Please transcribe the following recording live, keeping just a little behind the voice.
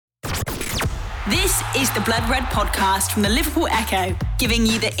This is the Blood Red podcast from the Liverpool Echo, giving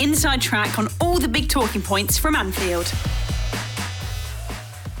you the inside track on all the big talking points from Anfield.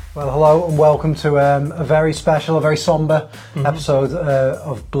 Well, hello and welcome to a very special, a very sombre episode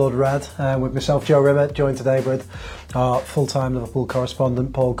of Blood Red with myself, Joe Rimmett, joined today with our full-time Liverpool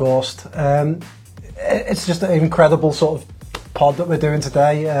correspondent, Paul Gorst. It's just an incredible sort of pod that we're doing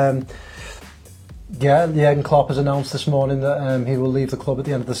today. Jurgen Klopp has announced this morning that he will leave the club at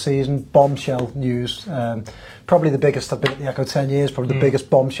the end of the season. Bombshell news. Probably the biggest. I've been at the Echo 10 years, probably the biggest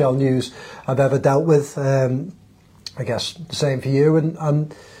bombshell news I've ever dealt with. I guess the same for you.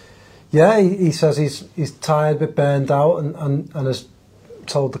 And he says he's tired, a bit burned out, and has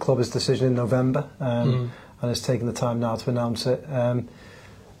told the club his decision in November, and has taken the time now to announce it.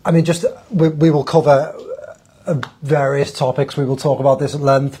 We will cover various topics. We will talk about this at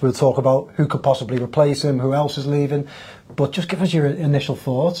length. We'll talk about who could possibly replace him, who else is leaving. But just give us your initial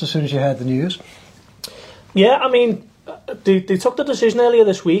thoughts as soon as you heard the news. Yeah, I mean, they took the decision earlier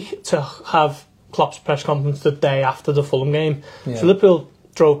this week to have Klopp's press conference the day after the Fulham game. Yeah. So Liverpool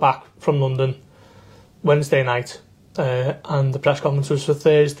drove back from London Wednesday night, and the press conference was for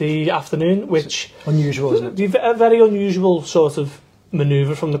Thursday afternoon, which unusual, isn't it? A very unusual sort of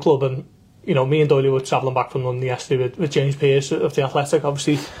manoeuvre from the club. And you know, me and Doyle were travelling back from London yesterday with James Pearce of The Athletic,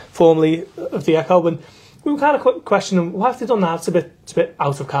 obviously formerly of the Echo, and we were kind of questioning why have they done that. It's a bit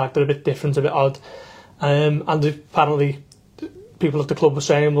out of character, a bit different, a bit odd, and apparently people at the club were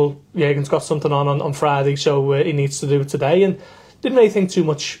saying, well, Jurgen's got something on Friday, so he needs to do it today, and didn't really think too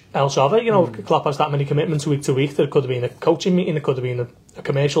much else of it. You know, Klopp has that many commitments week to week. There could have been a coaching meeting, it could have been a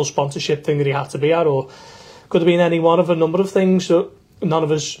commercial sponsorship thing that he had to be at, or could have been any one of a number of things that none of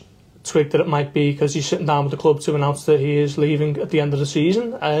us twigged that it might be because he's sitting down with the club to announce that he is leaving at the end of the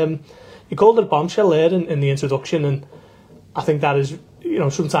season. He called it a bombshell there in the introduction, and I think that is, you know,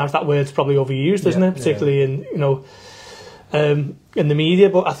 sometimes that word's probably overused, isn't it? Particularly in, you know, in the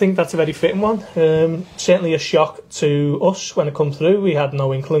media, but I think that's a very fitting one. Certainly a shock to us when it come through. We had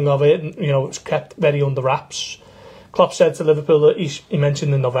no inkling of it, and, you know, it was kept very under wraps. Klopp said to Liverpool that he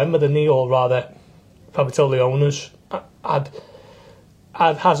mentioned in November, didn't he? Or rather, probably told the owners, I'd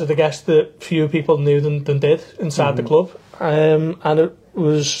hazard a guess that fewer people knew than did inside the club, and it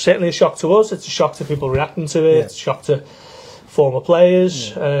was certainly a shock to us. It's a shock to people reacting to it. It's a shock to former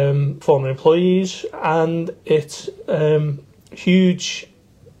players, former employees, and it's huge,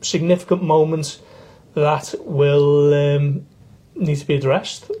 significant moment that will need to be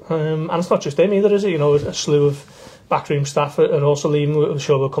addressed. And it's not just him either, is it? You know, a slew of backroom staff are also leaving. I'm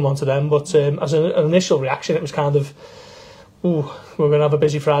sure we'll come on to them, but as an initial reaction, it was kind of, ooh, we're going to have a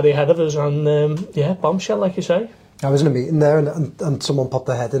busy Friday ahead of us, and bombshell, like you say. I was in a meeting there, and someone popped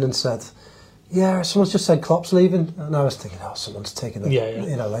their head in and said, "Yeah, someone's just said Klopp's leaving," and I was thinking, "Oh, someone's taking it."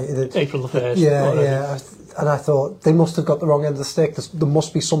 You know, like April the 1st. Yeah. And I thought they must have got the wrong end of the stick. There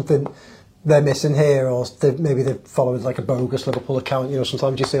must be something they're missing here, or maybe they're following like a bogus Liverpool account. You know,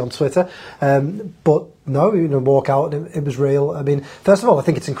 sometimes you see on Twitter, but no, you know, walk out and it was real. I mean, first of all, I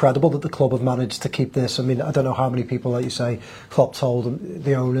think it's incredible that the club have managed to keep this. I mean, I don't know how many people, like you say, Klopp told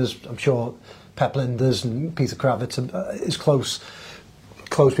the owners. I'm sure Pep Linders and Peter Kravitz and his close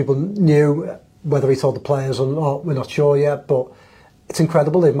people knew. Whether he told the players or not, we're not sure yet. But it's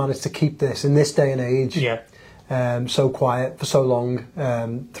incredible they've managed to keep this in this day and age. Yeah. So quiet for so long,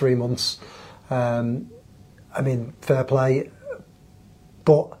 3 months. I mean, fair play,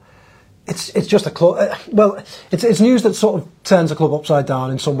 but it's just a club. It's news that sort of turns the club upside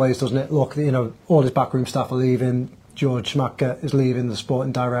down in some ways, doesn't it? Look, you know, all his backroom staff are leaving. George Schmacker is leaving, the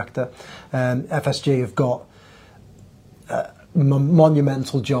sporting director. FSG have got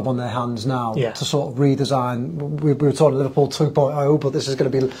monumental job on their hands now to sort of redesign. We were talking Liverpool 2.0, but this is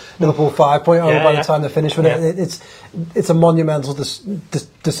going to be Liverpool 5.0 by the time they're finished with it. It's a monumental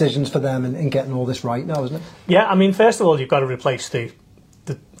decisions for them in getting all this right now, isn't it? Yeah, I mean, first of all, you've got to replace the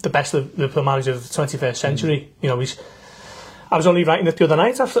best Liverpool manager of the 21st century. You know, I was only writing it the other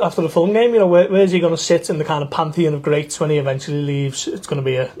night after the Fulham game. You know, where's he going to sit in the kind of pantheon of greats when he eventually leaves? It's going to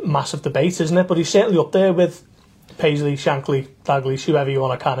be a massive debate, isn't it? But he's certainly up there with Paisley, Shankly, Dalglish, whoever you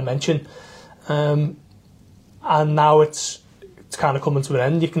want to kind of mention, and now it's kind of coming to an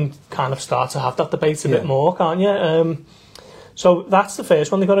end. You can kind of start to have that debate a bit more, can't you? So that's the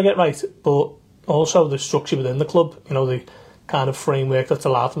first one they've got to get right, but also the structure within the club. You know, the kind of framework that's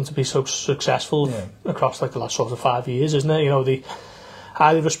allowed them to be so successful across like the last sort of 5 years, isn't it? You know, the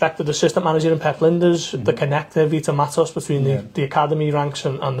highly respected assistant manager in Pep Linders, the connector Vita Matos between the academy ranks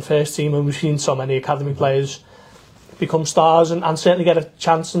and the first team, and we've seen so many academy players become stars and certainly get a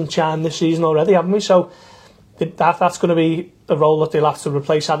chance and shine this season already, haven't we? So that's going to be a role that they'll have to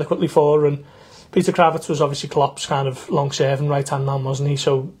replace adequately for, and Peter Kravitz was obviously Klopp's kind of long-serving right-hand man, wasn't he?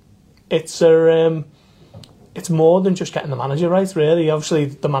 So it's more than just getting the manager right, really. Obviously,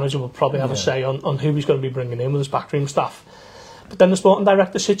 the manager will probably have a say on who he's going to be bringing in with his backroom staff. But then the sporting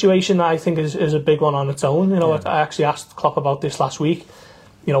director situation, I think, is a big one on its own. You know, I actually asked Klopp about this last week.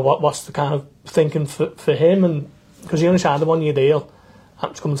 You know, what's the kind of thinking for him, and because he only signed a 1-year deal.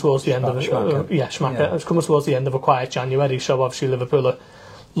 It's coming towards the end of it. Schmacker. It's coming towards the end of a quiet January, so obviously Liverpool are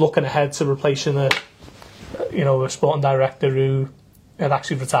looking ahead to replacing a sporting director who had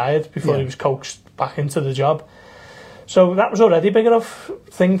actually retired before he was coaxed back into the job. So that was already a big enough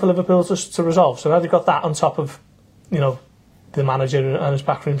thing for Liverpool to resolve. So now they've got that on top of, you know, the manager and his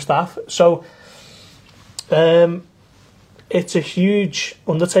backroom staff. So it's a huge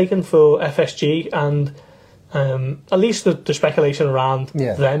undertaking for FSG, and at least the speculation around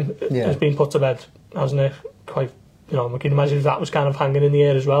them has been put to bed, hasn't it? Quite, you know, I can imagine if that was kind of hanging in the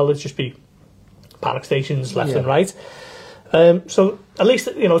air as well, it'd just be panic stations left and right. So at least,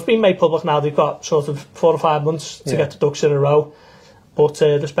 you know, it's been made public now. They've got sort of 4 or 5 months to get the ducks in a row. But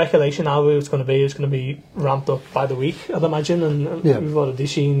the speculation now is going to be ramped up by the week, I'd imagine. And we've already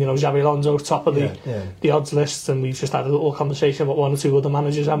seen, you know, Xabi Alonso top of the odds list, and we've just had a little conversation about 1 or 2 other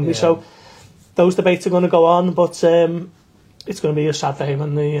managers, haven't we? So those debates are going to go on, but it's going to be a sad day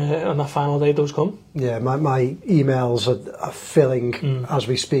when that final day does come. Yeah, my emails are filling as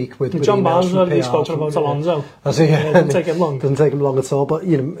we speak with John Barnes has already spoken about Alonso. Has he? It doesn't take him long. Doesn't take him long at all. But,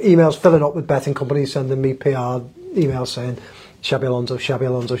 you know, emails filling up with betting companies sending me PR emails saying Xabi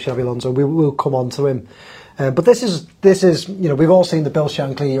Alonso. We will come on to him. But this is, you know, we've all seen the Bill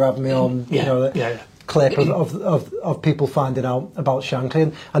Shankly, you're having me on, clip of people finding out about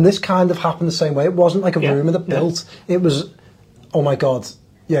Shankly, and this kind of happened the same way. It wasn't like a rumour that built. It was, oh my God,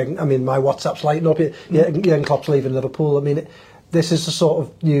 I mean, my WhatsApp's lighting up. And Klopp's leaving Liverpool. I mean, this is the sort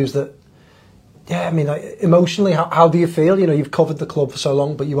of news that, I mean, like, emotionally, how do you feel? You know, you've covered the club for so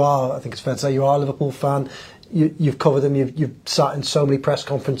long, but you are, I think it's fair to say, you are a Liverpool fan. You've covered them. You've sat in so many press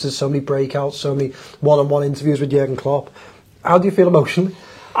conferences, so many breakouts, so many one-on-one interviews with Jurgen Klopp. How do you feel emotionally?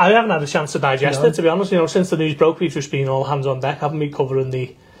 I haven't had a chance to digest it, to be honest. You know, since the news broke, we've just been all hands on deck, haven't we, covering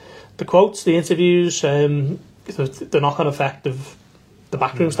the quotes, the interviews, the knock-on effect of the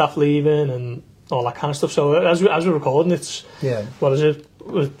backroom staff leaving and all that kind of stuff. So as we're recording, it's what is it?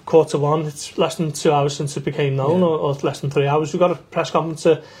 We're 1:15. It's less than 2 hours since it became known, or less than 3 hours. We've got a press conference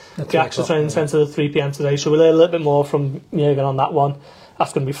at the Access Training Centre at 3 p.m. today, so we'll learn a little bit more from Jurgen on that one.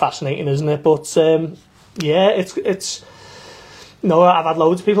 That's going to be fascinating, isn't it? But it's. No, I've had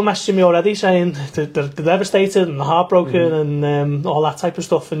loads of people messaging me already saying they're devastated and heartbroken and all that type of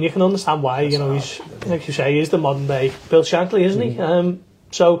stuff, and you can understand why. That's, you know, he's, like you say, he's the modern day Bill Shankly, isn't he?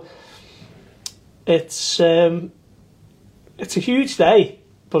 So it's a huge day,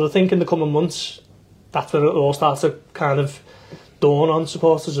 but I think in the coming months that's when it all starts to kind of dawn on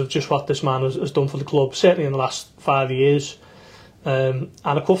supporters of just what this man has done for the club, certainly in the last 5 years, and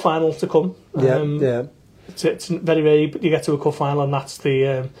a cup final to come. It's very rare you get to a cup final, and that's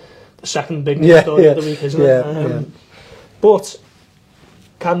the second big story of the week, isn't it? But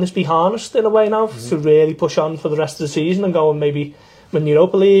can this be harnessed in a way now to really push on for the rest of the season and go and maybe win the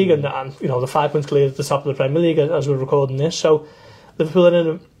Europa League and you know, the 5 points clear at the top of the Premier League as we're recording this? So Liverpool are in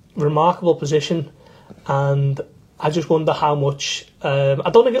a remarkable position, and I just wonder how much. I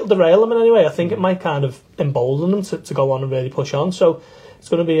don't think it'll derail them in any way. I think it might kind of embolden them to go on and really push on. So it's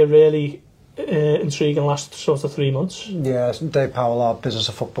going to be a really intriguing last sort of 3 months. Yeah, Dave Powell, our Business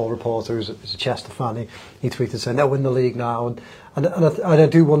of Football reporter, who's a Chester fan, he tweeted saying they'll win the league now, and I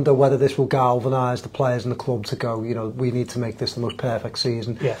do wonder whether this will galvanise the players in the club to go, you know, we need to make this the most perfect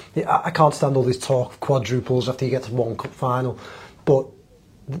season. I can't stand all this talk of quadruples after you get to one cup final, but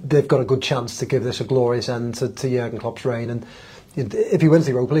they've got a good chance to give this a glorious end to Jurgen Klopp's reign, and if he wins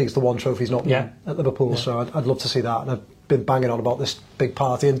the Europa League, it's the one trophy he's not won at Liverpool, so I'd love to see that. And I've been banging on about this big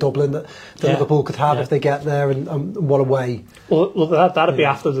party in Dublin that Liverpool could have if they get there, and what a way. Well, that'd be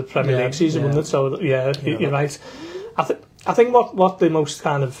after the Premier League season, wouldn't it? So you're right. I think what the most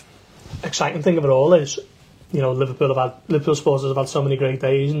kind of exciting thing of it all is, you know, Liverpool supporters have had so many great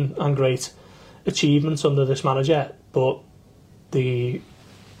days and great achievements under this manager, but the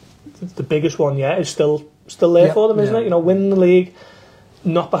biggest one is still there for them, isn't it? You know, winning the league,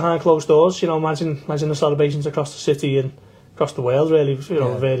 not behind closed doors. You know, imagine the celebrations across the city and across the world, really. You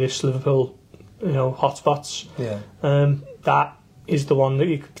know, various Liverpool, you know, hotspots. is the one that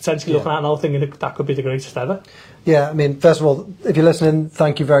you could potentially looking at now, thinking that could be the greatest ever. Yeah, I mean, first of all, if you're listening,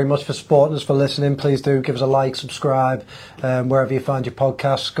 thank you very much for supporting us, for listening. Please do give us a like, subscribe, wherever you find your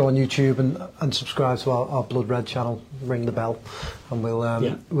podcasts. Go on YouTube and subscribe to our Blood Red channel. Ring the bell, and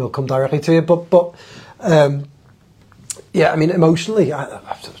we'll come directly to you. But yeah, I mean, emotionally, I'm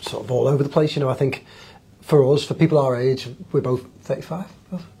sort of all over the place. I think for us, for people our age, we're both 35.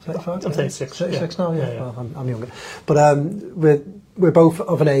 35? I'm 36. 36 now, yeah. Yeah. Well, I'm younger. But we're both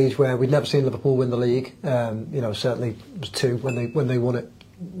of an age where we'd never seen Liverpool win the league. Certainly it was 2 when they won it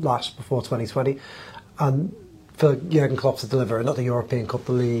last before 2020. And for Jurgen Klopp to deliver, not the European Cup,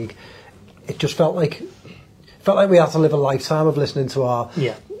 the league, it just felt like we had to live a lifetime of listening to our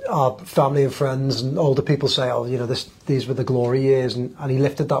family and friends and older people say, these were the glory years, and he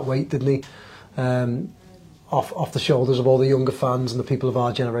lifted that weight, didn't he? Off the shoulders of all the younger fans and the people of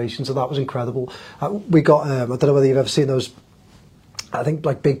our generation. So that was incredible. We got, I don't know whether you've ever seen those, I think,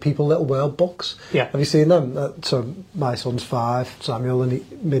 like Big People, Little World books. Yeah. Have you seen them? So my son's 5, Samuel,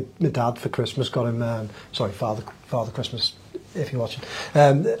 and my dad for Christmas got him, Father Christmas, if you're watching,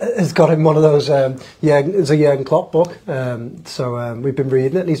 has got him one of those, it's a Jurgen Klopp book. So we've been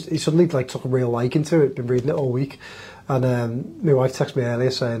reading it, and he suddenly took a real liking to it. Been reading it all week. And my wife texted me earlier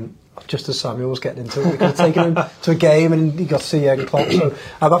saying, just as Samuel was getting into it, we could have taken him to a game and he got to see Jurgen Klopp. So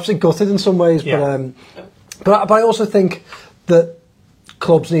I'm absolutely gutted in some ways, but I also think that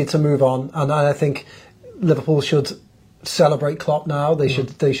clubs need to move on, and I think Liverpool should celebrate Klopp now. They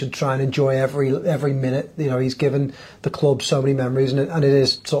should try and enjoy every minute. He's given the club so many memories, and it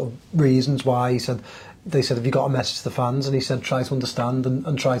is sort of reasons why they said, have you got a message to the fans? And he said, try to understand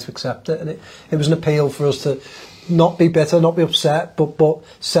and try to accept it. And it was an appeal for us to not be bitter, not be upset, but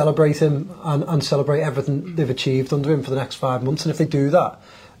celebrate him and celebrate everything they've achieved under him for the next 5 months. And if they do that,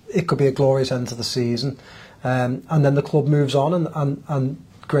 it could be a glorious end to the season. And then the club moves on, and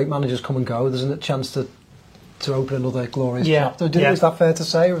great managers come and go. There's a chance to open another glorious chapter. Is that fair to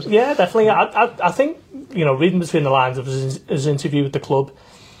say? Yeah, definitely. I think, reading between the lines of his interview with the club,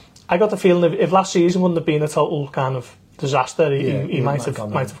 I got the feeling if last season wouldn't have been a total kind of disaster, he might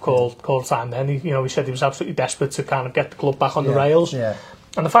have called time then. He said he was absolutely desperate to kind of get the club back on the rails. Yeah.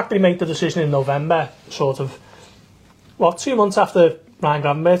 And the fact that he made the decision in November, sort of, 2 months after Ryan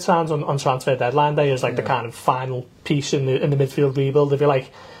Gravenberch signs on transfer deadline day, is like the kind of final piece in the midfield rebuild, if you like.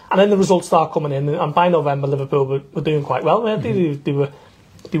 And then the results start coming in, and by November Liverpool were doing quite well, weren't they? They were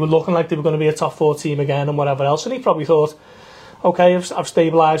looking like they were going to be a top 4 team again and whatever else. And he probably thought, okay, I've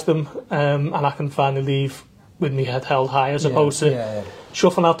stabilised them, and I can finally leave with my head held high, as opposed to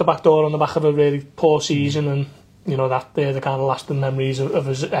shuffling out the back door on the back of a really poor season, and that they're the kind of lasting memories of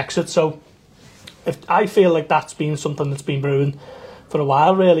his exit. So I feel like that's been something that's been brewing for a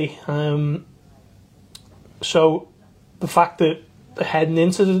while, really. So the fact that heading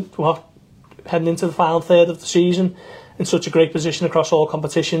into the final third of the season in such a great position across all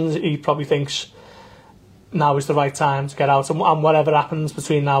competitions, he probably thinks now is the right time to get out, and whatever happens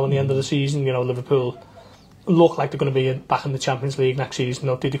between now and the end of the season, Liverpool look like they're going to be back in the Champions League next season.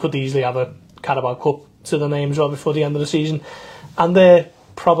 They could easily have a Carabao Cup to their name as well before the end of the season, and that's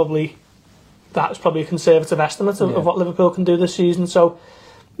probably a conservative estimate of what Liverpool can do this season. So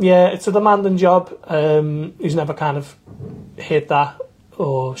yeah, it's a demanding job. He's never kind of hit that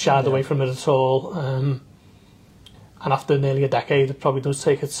or shied away from it at all. And after nearly a decade, it probably does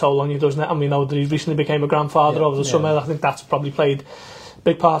take its toll on you, doesn't it? And we know that he recently became a grandfather over the summer. I think that's probably played a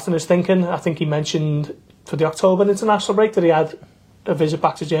big part in his thinking. I think he mentioned for the October international break that he had a visit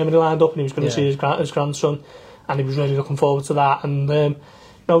back to Germany lined up, and he was going to see his grandson, and he was really looking forward to that. And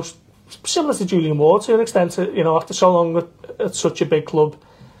similar to Julian Ward to an extent, after so long at such a big club,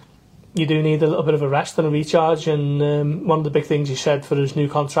 you do need a little bit of a rest and a recharge. And one of the big things he said for his new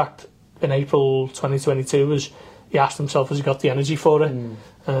contract in April 2022 was he asked himself, has he got the energy for it?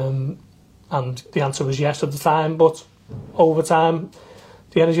 And the answer was yes at the time, but over time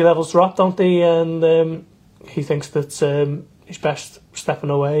the energy levels drop, don't they? And he thinks that he's best stepping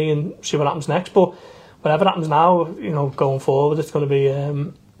away and see what happens next. But whatever happens now, going forward, it's going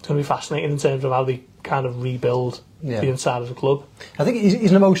to be fascinating in terms of how they kind of rebuild the inside of the club. I think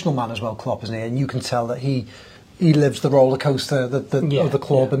he's an emotional man as well, Klopp, isn't he? And you can tell that he lives the roller coaster of the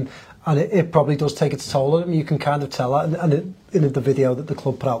club, and it probably does take its toll on him. You can kind of tell that, and in the video that the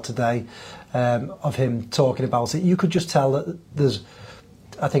club put out today of him talking about it, you could just tell that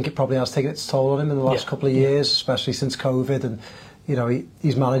I think it probably has taken its toll on him in the last couple of years, especially since COVID. And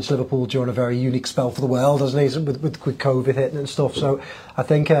he's managed Liverpool during a very unique spell for the world, hasn't he? With COVID hitting and stuff. So I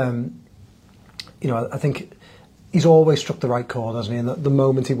think I think he's always struck the right chord, hasn't he? And the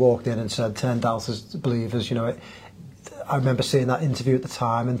moment he walked in and said 10 doubters, believers, I remember seeing that interview at the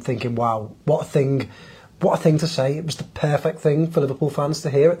time and thinking, wow, what a thing to say. It was the perfect thing for Liverpool fans to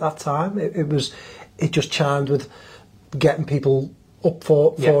hear at that time. It just chimed with getting people up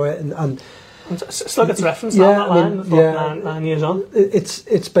for it, and still gets referenced that line 9 years on.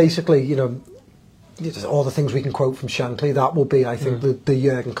 It's basically, all the things we can quote from Shankly. That will be, I think, the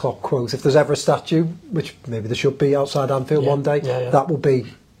Jurgen Klopp quote. If there's ever a statue, which maybe there should be outside Anfield one day, that will be,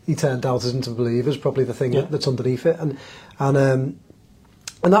 he turned doubters into believers, probably the thing that's underneath it, and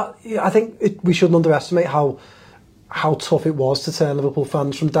that, I think we shouldn't underestimate how tough it was to turn Liverpool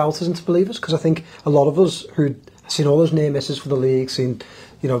fans from doubters into believers, because I think a lot of us who'd seen all those near misses for the league, seen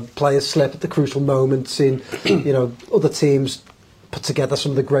players slip at the crucial moment, seen other teams put together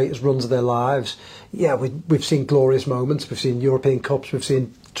some of the greatest runs of their lives. Yeah, we've seen glorious moments, we've seen European Cups, we've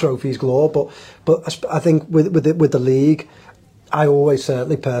seen trophies galore, but I think with the league, I always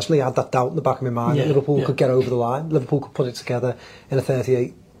certainly personally had that doubt in the back of my mind that Liverpool could get over the line. Liverpool could put it together in a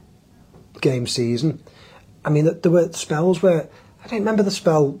 38 game season. I mean, there were spells where, I don't remember the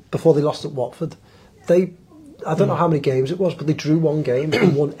spell before they lost at Watford. I don't know how many games it was, but they drew one game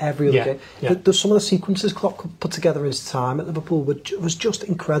and won every other game. Yeah. Some of the sequences Klopp could put together in his time at Liverpool was just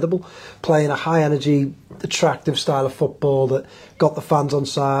incredible. Playing a high energy, attractive style of football that got the fans on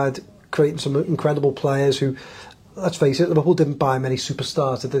side, creating some incredible players who, let's face it, Liverpool didn't buy many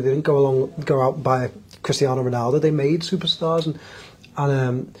superstars. They didn't go out and buy Cristiano Ronaldo. They made superstars,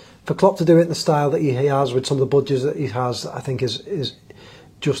 and for Klopp to do it in the style that he has, with some of the budgets that he has, I think is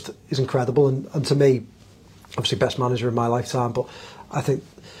incredible. And to me, obviously best manager in my lifetime, but I think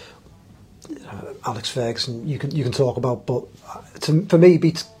Alex Ferguson you can talk about, but for me he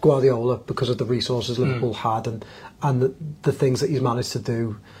beats Guardiola because of the resources Liverpool had and the things that he's managed to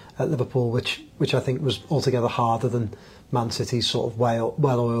do at Liverpool, which I think was altogether harder than Man City's sort of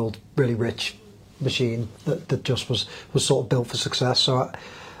well-oiled, really rich machine that just was sort of built for success. So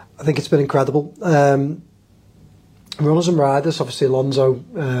I think it's been incredible. Runners and riders, obviously Alonso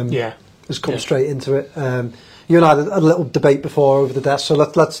has come straight into it. You and I had a little debate before over the desk, so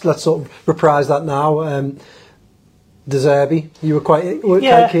let's sort of reprise that now. De Zerbi, you were quite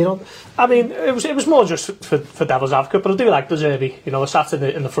keen on. I mean, it was more just for devil's advocate, but I do like De Zerbi. I sat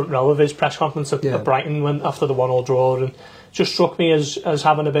in the front row of his press conference at Brighton after the 1-1 draw, and just struck me as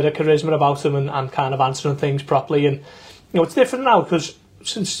having a bit of charisma about him and kind of answering things properly. And it's different now because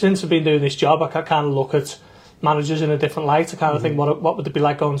since I've been doing this job, I can kind of look at managers in a different light. I kind of think what would it be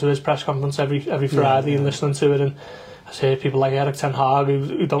like going to his press conference every Friday and listening to it, and I hear people like Erik ten Hag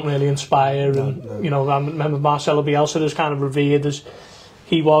who don't really inspire, and I remember Marcelo Bielsa as kind of revered as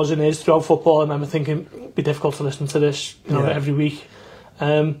he was and is throughout football. I remember thinking it'd be difficult to listen to this every week,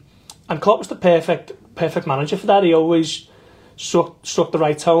 and Klopp was the perfect manager for that. He always struck the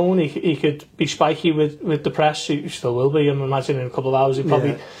right tone. He could be spiky with the press. He still will be. I'm imagining in a couple of hours he'd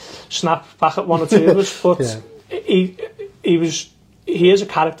probably snap back at one or two of us, but he is a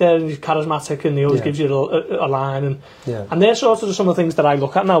character and he's charismatic, and he always gives you a line, and they're sort of some of the things that I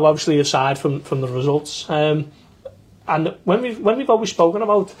look at now, obviously aside from the results, and when we've always spoken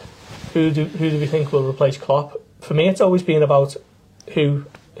about who do we think will replace Klopp, for me it's always been about who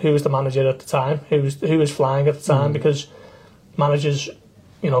was the manager at the time, who was flying at the time, because managers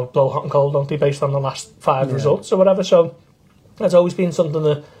blow hot and cold, don't they, based on the last 5 results or whatever. So that's always been something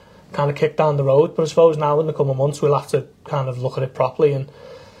that kind of kicked down the road, but I suppose now in the coming months we'll have to kind of look at it properly. And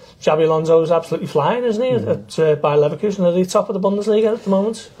Xabi Alonso is absolutely flying, isn't he? At Bayer Leverkusen, are they top of the Bundesliga at the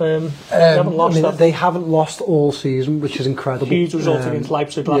moment? They haven't lost all season, which is incredible. Huge result against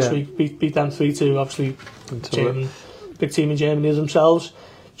Leipzig last week, beat them 3-2. Obviously, big team in Germany themselves.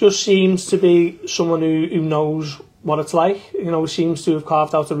 Just seems to be someone who knows what it's like. Seems to have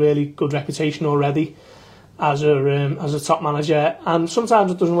carved out a really good reputation already as a top manager, and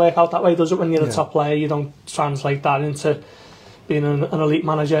sometimes it doesn't work out that way, does it? When you're a top player, you don't translate that into being an elite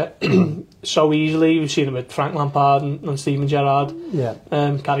manager so easily. We've seen it with Frank Lampard and Steven Gerrard,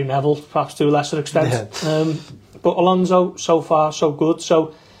 Gary Neville, perhaps to a lesser extent. But Alonso, so far, so good.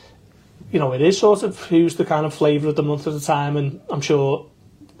 So, it is sort of who's the kind of flavour of the month at the time, and I'm sure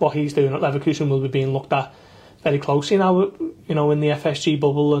what he's doing at Leverkusen will be being looked at very closely now, in the FSG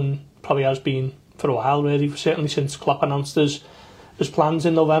bubble, and probably has been for a while, really, certainly since Klopp announced his plans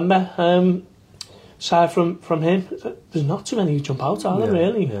in November. Aside from him, there's not too many who jump out, are there,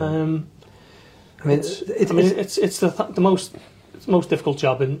 really? It's the most difficult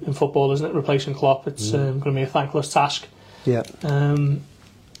job in football, isn't it, replacing Klopp? It's going to be a thankless task. But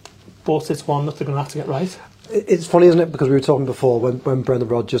it's one that they're going to have to get right. It's funny, isn't it, because we were talking before when Brendan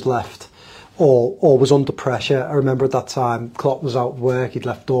Rodgers left, or was under pressure. I remember at that time, Klopp was out of work. He'd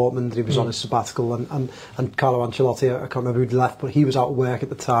left Dortmund. He was on his sabbatical, and Carlo Ancelotti, I can't remember who'd left, but he was out of work at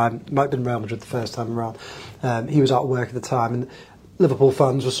the time. Might have been Real Madrid the first time around. He was out of work at the time, and Liverpool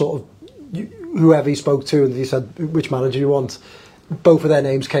fans were sort of, whoever he spoke to, and he said, which manager you want? Both of their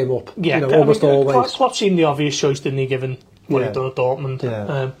names came up. Yeah, almost always. Klopp seemed the obvious choice, didn't he, given what he'd done at Dortmund?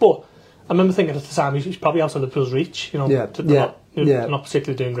 Yeah. But I remember thinking at the time he's probably out of Liverpool's reach. They're not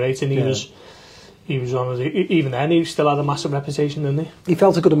particularly doing great, and he was on. Even then, he still had a massive reputation, didn't he? He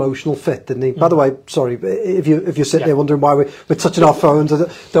felt a good emotional fit, didn't he? By the way, sorry if you're sitting there wondering why we're touching our phones. I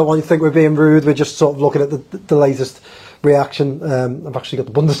don't want you to think we're being rude. We're just sort of looking at the latest reaction. I've actually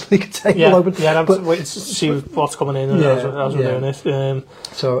got the Bundesliga table open. Yeah, I'm waiting to see what's coming in as we're doing this.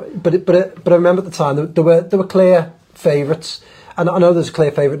 But I remember at the time there were clear favourites, and I know there's a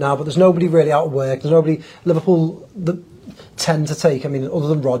clear favourite now, but there's nobody really out of work. There's nobody. Liverpool that tend to take, I mean, other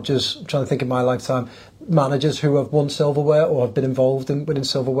than Rodgers, I'm trying to think in my lifetime, managers who have won silverware or have been involved in winning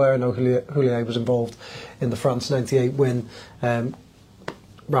silverware. I know Houllier was involved in the France '98 win.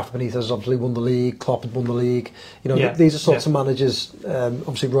 Rafa Benitez has obviously won the league. Klopp had won the league. These are sorts of managers.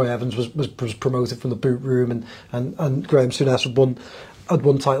 Obviously, Roy Evans was promoted from the boot room, and Graham Souness had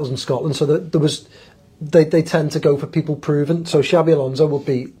won titles in Scotland. So there was, they tend to go for people proven. So Xabi Alonso would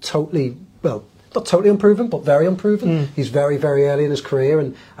be totally, well, not totally unproven, but very unproven. He's very, very early in his career,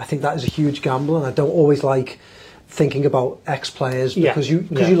 and I think that is a huge gamble. And I don't always like thinking about ex-players because you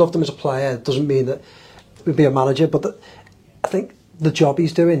love them as a player. It doesn't mean that he'd be a manager. But I think the job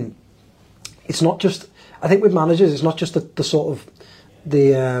he's doing, it's not just. I think with managers, it's not just the sort of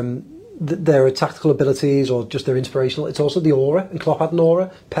their tactical abilities or just their inspirational. It's also the aura. And Klopp had an aura.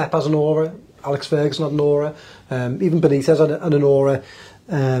 Pep has an aura. Alex Ferguson had an aura. Even Benitez had an aura.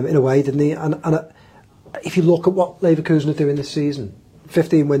 In a way, didn't he? And if you look at what Leverkusen are doing this season,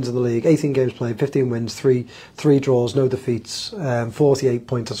 15 wins in the league, 18 games played, 15 wins, three draws, no defeats, 48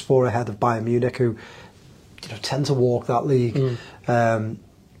 points, that's 4 ahead of Bayern Munich, who tend to walk that league.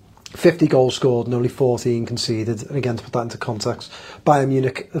 50 goals scored and only 14 conceded. And again, to put that into context, Bayern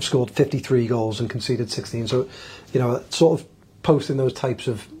Munich have scored 53 goals and conceded 16. So, sort of posting those types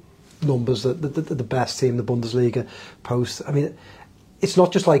of numbers that the best team, the Bundesliga, post. I mean, it's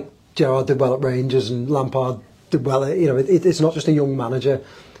not just like Gerrard did well at Rangers and Lampard did well at, it's not just a young manager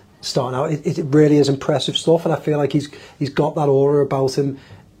starting out. It really is impressive stuff, and I feel like he's got that aura about him.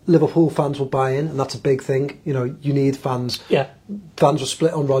 Liverpool fans will buy in, and that's a big thing. You need fans. Yeah. Fans were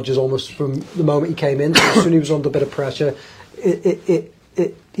split on Rodgers almost from the moment he came in. So as soon as he was under a bit of pressure,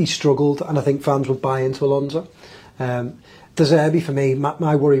 he struggled, and I think fans will buy into Alonso. De Zerbi, for me,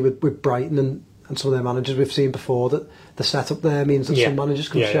 my worry with Brighton and some of their managers we've seen before, that the setup there means that some managers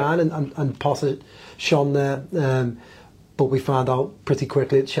can shine, and Potter shone there. But we found out pretty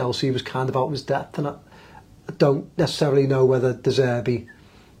quickly at Chelsea he was kind of out of his depth, and I don't necessarily know whether De Zerbi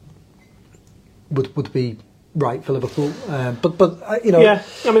would be right for Liverpool. Yeah,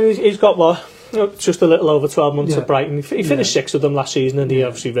 I mean, he's got just a little over 12 months at Brighton. He finished 6th of them last season, and he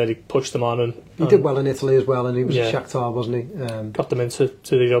obviously really pushed them on. And he did well in Italy as well, and he was at Shakhtar, wasn't he? Got them into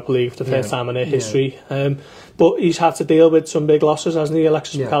the Europa League for the first time in their history. But he's had to deal with some big losses, hasn't he?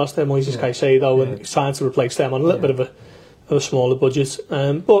 Alexis McAllister, Moises Caicedo, and he's trying to replace them on a little bit of a smaller budget.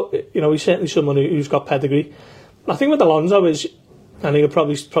 But he's certainly someone who's got pedigree. I think with Alonso is, and he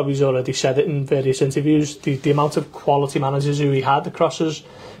probably already said it in various interviews, the amount of quality managers who he had across his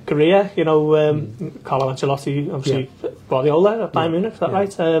career. Carlo Ancelotti, obviously Guardiola at Bayern Munich, is that right?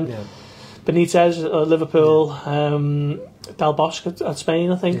 Benitez at Liverpool, Del Bosque at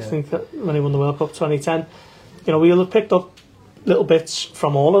Spain, I think that when he won the World Cup 2010. We'll have picked up little bits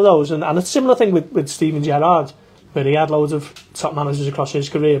from all of those, and it's a similar thing with Steven Gerrard, where he had loads of top managers across his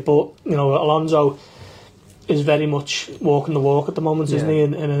career, but Alonso is very much walking the walk at the moment, isn't he,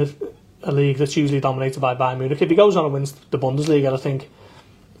 in a league that's usually dominated by Bayern Munich. If he goes on and wins the Bundesliga, I think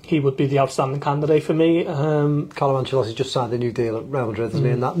he would be the outstanding candidate for me. Carlo Ancelotti just signed a new deal at Real Madrid, hasn't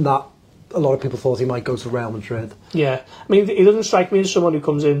he? And that a lot of people thought he might go to Real Madrid. Yeah, I mean, he doesn't strike me as someone who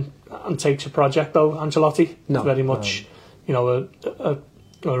comes in and takes a project, though. Ancelotti, very much, a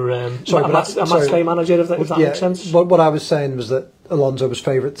match play manager, if that makes sense. What I was saying was that Alonso was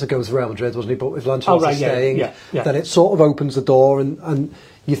favourite to go to Real Madrid, wasn't he? But with Ancelotti staying, then it sort of opens the door, and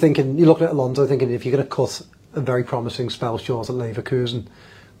you're looking at Alonso thinking, if you're going to cut a very promising spell short at Leverkusen,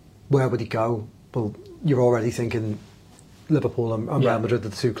 where would he go? Well, you're already thinking Liverpool and Real Madrid are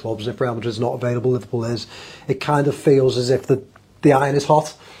the two clubs. If Real Madrid's not available, Liverpool is. It kind of feels as if the iron is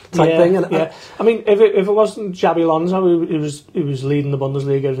hot type thing. I mean, if it wasn't Xabi Alonso who was leading the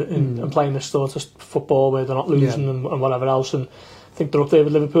Bundesliga and playing this sort of football where they're not losing and whatever else, and I think they're up there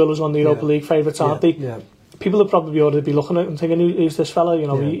with Liverpool as one of the Europa League favourites, aren't they? Yeah. People would probably already be looking at it and thinking, who's this fella? You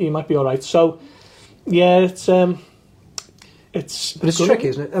know, he might be all right. So, yeah, it's tricky,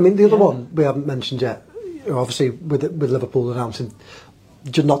 isn't it? I mean, the other one we haven't mentioned yet, obviously with Liverpool announcing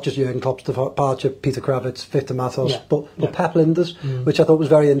not just Jurgen Klopp's departure, Peter Kravitz's, Victor Matos, but Pep Lijnders, which I thought was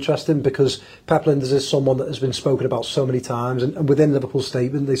very interesting, because Pep Lijnders is someone that has been spoken about so many times, and within Liverpool's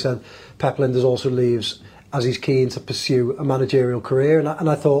statement they said Pep Lijnders also leaves as he's keen to pursue a managerial career, and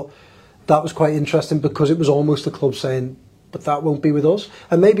I thought that was quite interesting, because it was almost the club saying, but that won't be with us.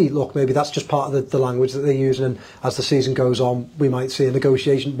 And maybe that's just part of the language that they're using, and as the season goes on we might see a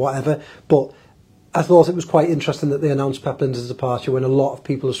negotiation, whatever. But I thought it was quite interesting that they announced Pep Lijnders' departure when a lot of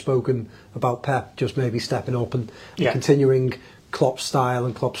people have spoken about Pep just maybe stepping up and continuing Klopp's style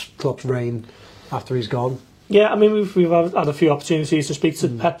and Klopp's reign after he's gone. Yeah, I mean, we've had a few opportunities to speak to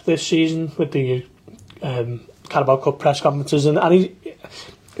Pep this season with the Carabao Cup press conferences, and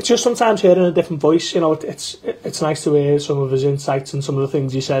it's just sometimes hearing a different voice. You know, it's nice to hear some of his insights, and some of the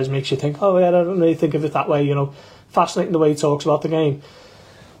things he says makes you think, oh yeah, I don't really think of it that way. You know, fascinating the way he talks about the game.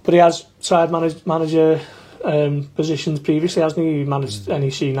 But he has tried manager positions previously, hasn't he? He managed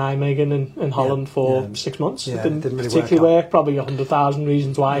NEC Nijmegen in Holland for 6 months. Yeah, it didn't really particularly work. Probably 100,000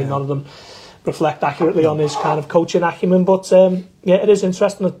 reasons why. None of them reflect accurately on his kind of coaching acumen. But it is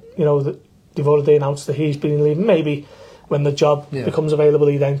interesting that, you know, that they've already announced that he's been leaving. Maybe when the job becomes available,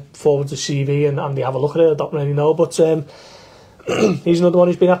 he then forwards a CV and they have a look at it. I don't really know. But he's another one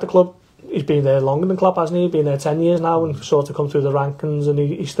who's been at the club. He's been there longer than Klopp, hasn't he? He's been there 10 years now and sort of come through the rankings, and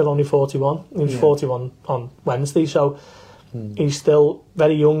he's still only 41. He was 41 on Wednesday, so he's still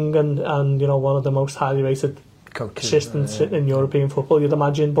very young and you know, one of the most highly rated assistants in European football, you'd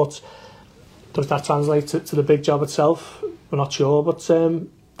imagine. But does that translate to the big job itself? We're not sure. But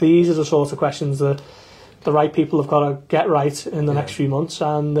these are the sort of questions that the right people have got to get right in the next few months,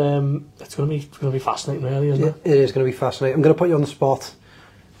 and it's going to be fascinating, really, isn't it? It is going to be fascinating. I'm going to put you on the spot.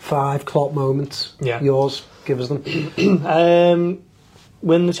 5 Klopp moments. Yours. Give us them.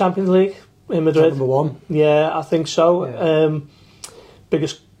 Win the Champions League in Madrid. Number 1. Yeah, I think so.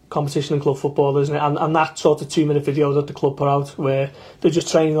 Biggest competition in club football, isn't it? And that sort of 2-minute video that the club put out, where they're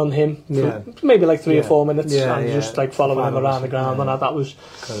just training on him for maybe like 3 or 4 minutes, and just like following him around the ground, and that was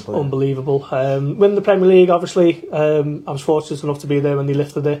unbelievable. Win the Premier League, obviously. I was fortunate enough to be there when they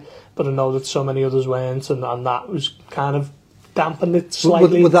lifted it, but I know that so many others weren't, and that was kind of dampened it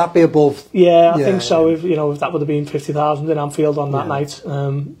slightly. Would that be above? Yeah, I think so. If that would have been 50,000 in Anfield on that night,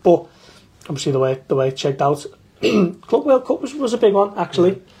 but obviously the way it checked out, Club World Cup was a big one,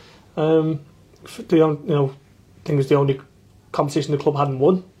 actually. I think it was the only competition the club hadn't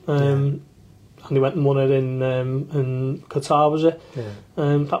won, and they went and won it in Qatar, was it?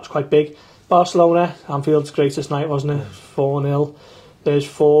 That was quite big. Barcelona, Anfield's greatest night, wasn't it? 4-0. There's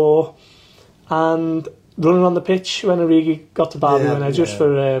 4, and running on the pitch when Origi got the Barbie winner, just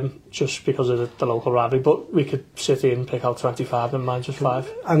because of the local rivalry, but we could sit here and pick out 25 and mine just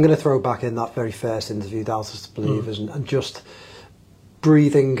 5. I'm going to throw back in that very first interview, Doubters to Believers, and just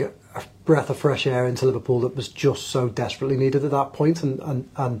breathing a breath of fresh air into Liverpool that was just so desperately needed at that point,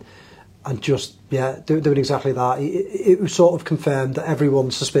 and just doing exactly that. It was sort of confirmed that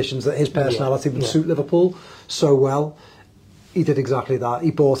everyone's suspicions that his personality would suit Liverpool so well. He did exactly that.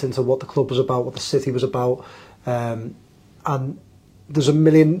 He bought into what the club was about, what the city was about, and there's a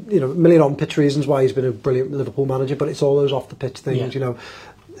million on-pitch reasons why he's been a brilliant Liverpool manager, but it's all those off-the-pitch things. You know,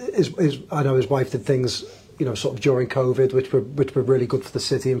 I know his wife did things, you know, sort of during COVID, which were really good for the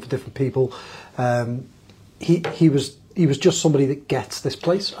city and for different people. He was just somebody that gets this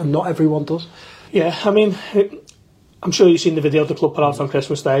place, and not everyone does. Yeah, I mean, I'm sure you've seen the video the club put out on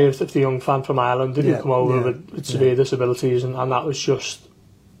Christmas Day of the young fan from Ireland who come over with severe disabilities, and that was just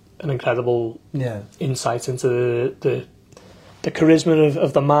an incredible insight into the charisma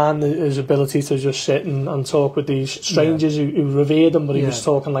of the man, his ability to just sit and talk with these strangers who revered him, but he was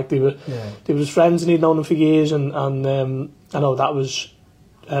talking like they were his friends, and he'd known them for years, and I know that was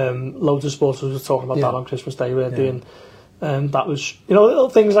loads of supporters were talking about that on Christmas Day, weren't they? And that was, you know, little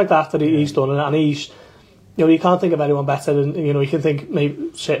things like that he's done, and he's, you know, you can't think of anyone better, and you know, you can think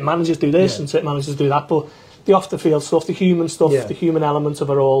maybe certain managers do this and certain managers do that, but the off the field stuff, the human stuff, the human element of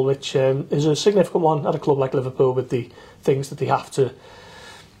it all, which is a significant one at a club like Liverpool, with the things that they have to,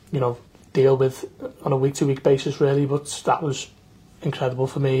 you know, deal with on a week to week basis, really. But that was incredible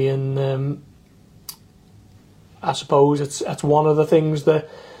for me, and I suppose it's one of the things that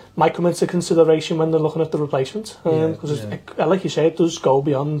might come into consideration when they're looking at the replacement, because like you say, it does go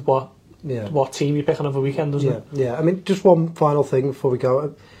beyond what team you pick on over weekend, doesn't it? I mean, just one final thing before we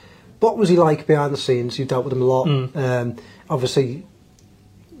go. What was he like behind the scenes? You dealt with him a lot. Obviously,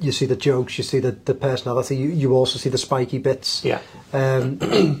 you see the jokes, you see the personality, you also see the spiky bits. Yeah.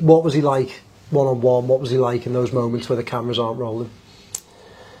 What was he like one-on-one? What was he like in those moments where the cameras aren't rolling?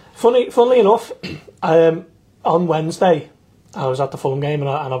 Funnily enough, on Wednesday, I was at the Fulham game and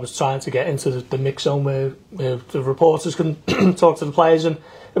I was trying to get into the mix zone where the reporters can talk to the players, and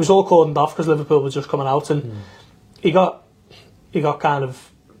it was all cordoned off because Liverpool were just coming out, and he got kind of,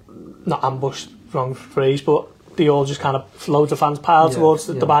 not ambushed, wrong phrase, but they all just kind of, loads of fans piled towards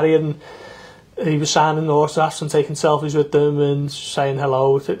the barrier, and he was signing autographs and taking selfies with them and saying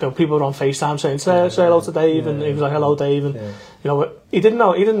hello. People were on FaceTime saying say hello to Dave, and he was like, hello Dave, and you know, he didn't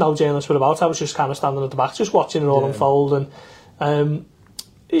know journalists were about. I was just kind of standing at the back just watching it all unfold, and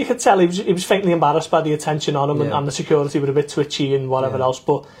you could tell he was faintly embarrassed by the attention on him, and the security were a bit twitchy and whatever else,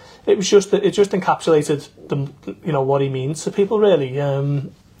 but it just encapsulated what he means to people,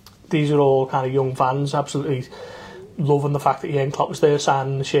 really. These are all kind of young fans, absolutely loving the fact that Jurgen Klopp was there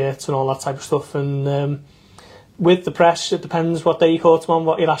signing the shirts and all that type of stuff. And with the press, it depends what day you caught him on,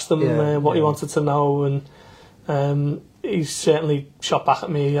 what you asked him, what he wanted to know. And he's certainly shot back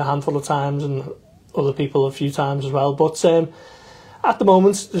at me a handful of times, and other people a few times as well. But at the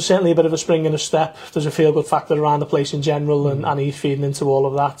moment, there's certainly a bit of a spring in his step. There's a feel-good factor around the place in general, and he's feeding into all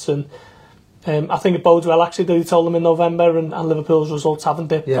of that. And I think it bodes well, actually, that he told them in November, and Liverpool's results haven't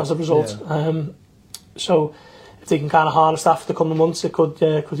dipped as a result. So if they can kind of harness that for the coming months, it could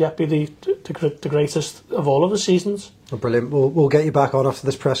yet be the greatest of all of the seasons. Oh, brilliant. We'll get you back on after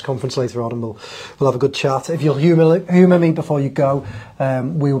this press conference later on, and we'll have a good chat. If you'll humour me before you go,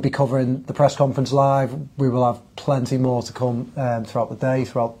 we will be covering the press conference live. We will have plenty more to come throughout the day,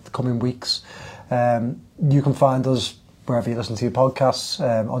 throughout the coming weeks. You can find us wherever you listen to your podcasts,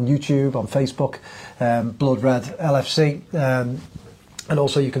 on YouTube, on Facebook, Blood Red LFC, and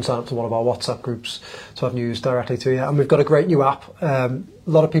also you can sign up to one of our WhatsApp groups to have news directly to you. And we've got a great new app. A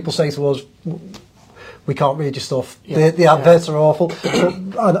lot of people say to us, we can't read your stuff. The adverts are awful,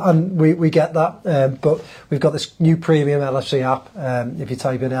 and we get that. But we've got this new premium LFC app. If you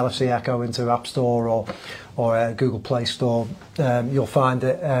type in LFC Echo into App Store or Google Play Store, you'll find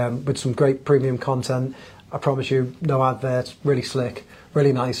it with some great premium content. I promise you, no adverts, really slick,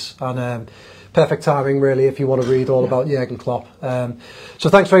 really nice, and perfect timing, really, if you want to read all about Jurgen Klopp. So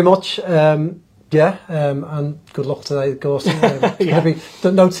thanks very much. And good luck today, Ghost.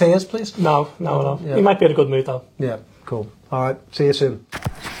 No tears, please. No. Yeah. He might be in a good mood, though. Yeah, cool. All right, see you soon.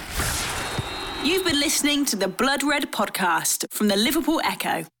 You've been listening to the Blood Red podcast from the Liverpool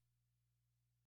Echo.